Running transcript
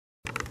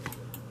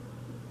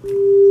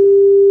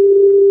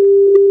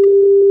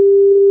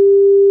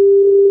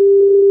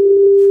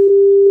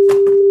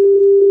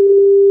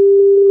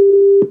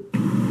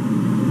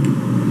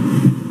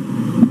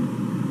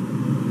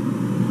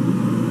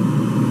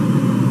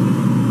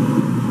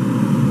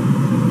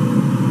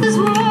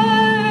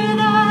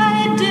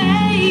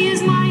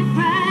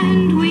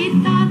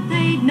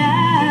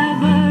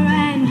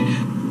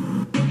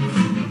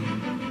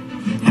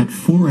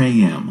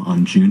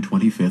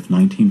25,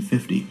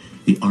 1950,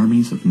 the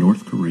armies of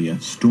North Korea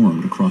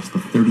stormed across the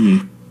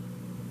 38th.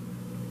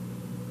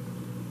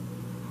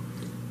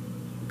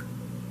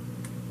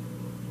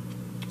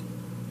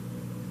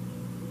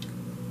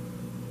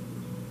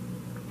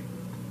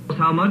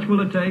 How much will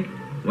it take?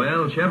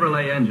 Well,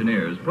 Chevrolet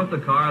engineers put the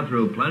car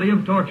through plenty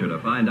of torture to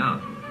find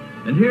out.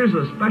 And here's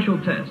a special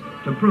test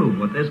to prove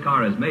what this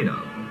car is made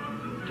of.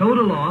 Towed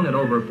along at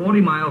over 40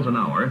 miles an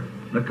hour,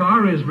 the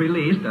car is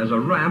released as a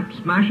ramp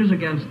smashes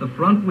against the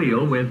front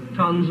wheel with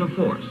tons of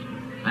force.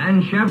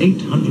 And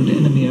 800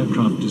 enemy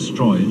aircraft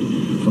destroyed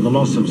for the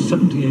loss of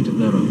 78 of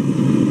their own.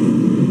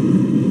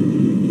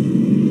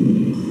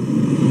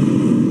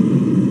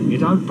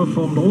 It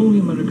outperformed all the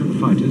American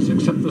fighters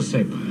except the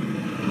Sabre.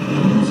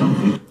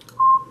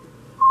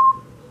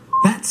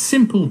 That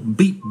simple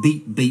beep,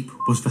 beep, beep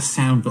was the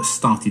sound that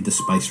started the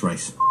space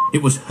race.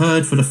 It was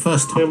heard for the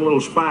first time. Them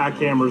little spy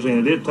cameras in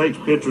it. It takes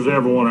pictures of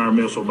every one of our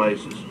missile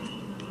bases.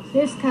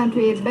 This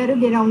country had better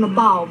get on the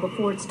ball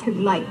before it's too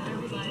late.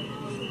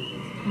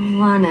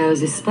 All I know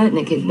is the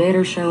Sputnik had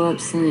better show up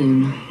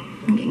soon.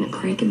 I'm getting a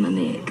crick in my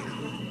neck.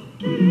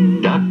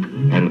 Duck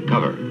and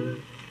cover.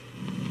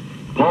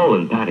 Paul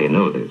and Patty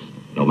know this.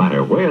 No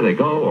matter where they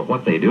go or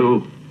what they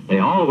do, they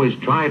always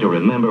try to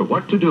remember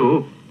what to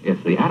do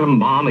if the atom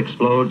bomb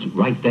explodes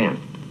right then.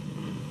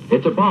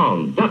 It's a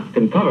bomb. Duck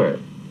and cover.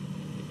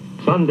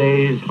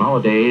 Sundays,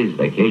 holidays,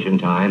 vacation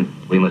time,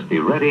 we must be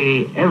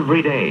ready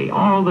every day,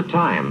 all the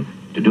time,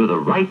 to do the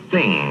right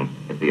thing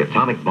if the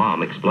atomic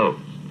bomb explodes.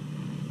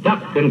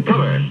 Duck and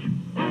cover.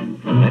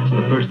 That's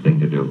the first thing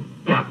to do.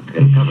 Duck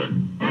and cover.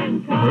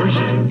 First,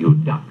 you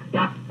duck.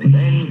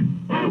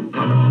 Then, you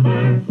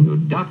cover. You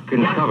duck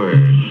and cover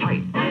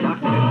tight.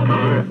 Duck and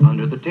cover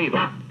under the table.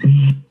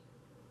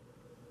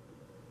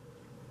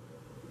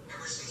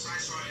 Ever since I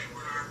saw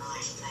Edward R.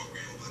 Murrow's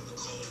program about the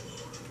Cold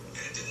War,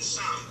 and it didn't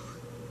sound good.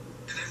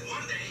 And then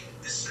one day,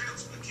 this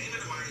salesman came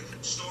into my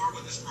store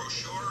with this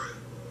brochure, and,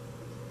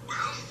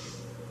 well,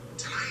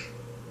 tonight,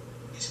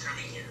 he's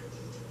coming here.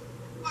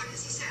 What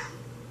does he sell?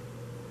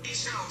 He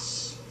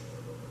sells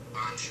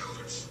bomb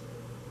shelters.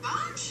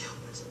 Bomb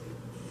shelters?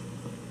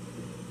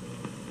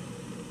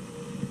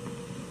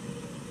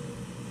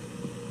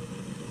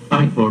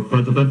 I for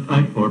president,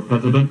 I for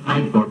president,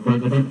 I for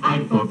president,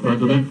 I for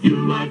president.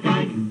 You like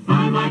Ike,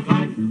 I like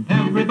Ike,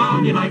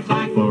 everybody likes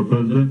Ike for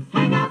president.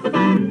 Hang out the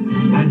back,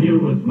 and you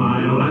will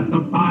smile at the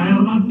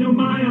pile of new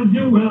miles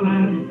you will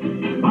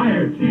add.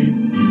 Fire chief,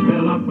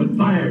 fill up with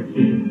fire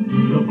chief.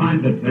 You'll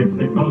find that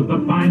Texaco's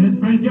the finest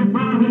friend your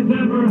car has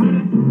ever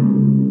had.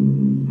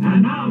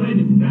 And now,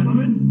 ladies and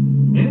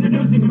gentlemen,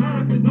 introducing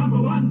America's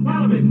 #1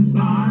 television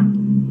star,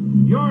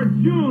 your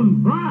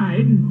June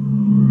bride,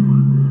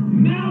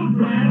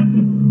 Mildred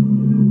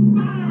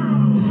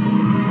Burrows.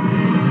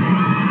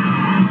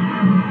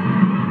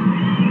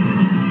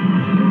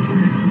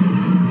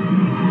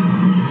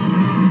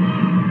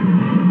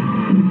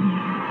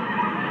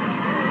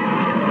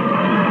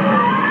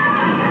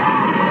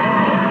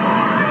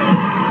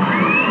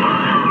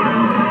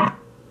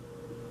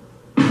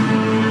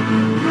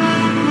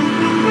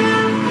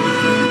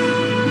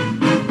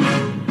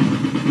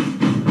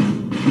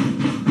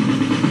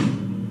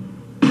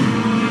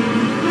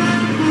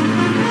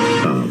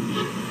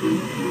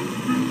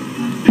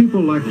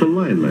 Like the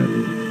linemen,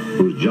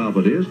 whose job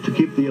it is to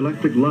keep the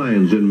electric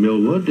lines in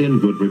Millwood in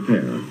good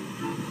repair.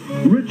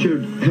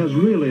 Richard has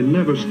really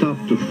never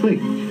stopped to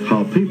think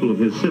how people of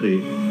his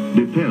city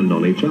depend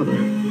on each other.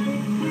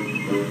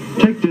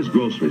 Take this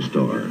grocery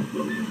store.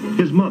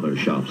 His mother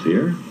shops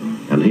here,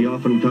 and he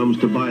often comes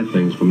to buy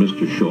things for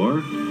Mr.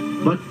 Shore,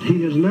 but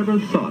he has never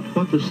thought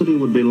what the city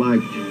would be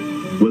like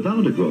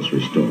without a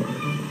grocery store.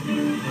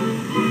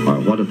 Or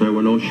what if there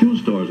were no shoe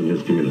stores in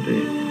his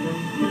community?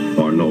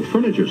 Or no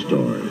furniture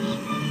stores?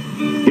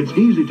 It's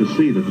easy to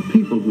see that the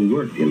people who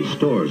work in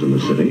stores in the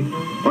city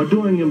are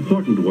doing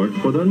important work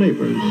for their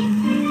neighbors.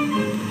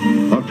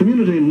 Our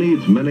community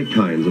needs many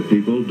kinds of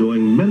people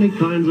doing many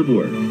kinds of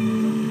work.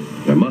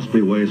 There must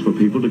be ways for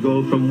people to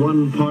go from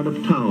one part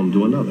of town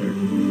to another.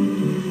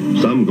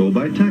 Some go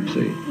by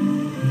taxi.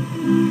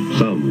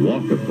 Some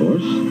walk, of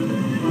course.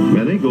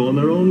 Many go in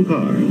their own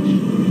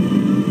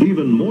cars.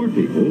 Even more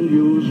people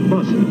use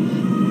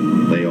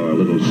buses. They are a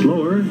little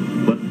slower,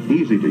 but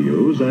easy to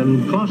use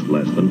and cost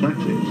less than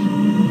taxis.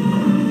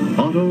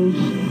 Autos,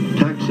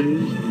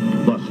 taxis,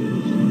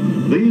 buses.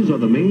 These are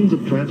the means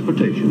of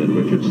transportation in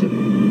Richard City.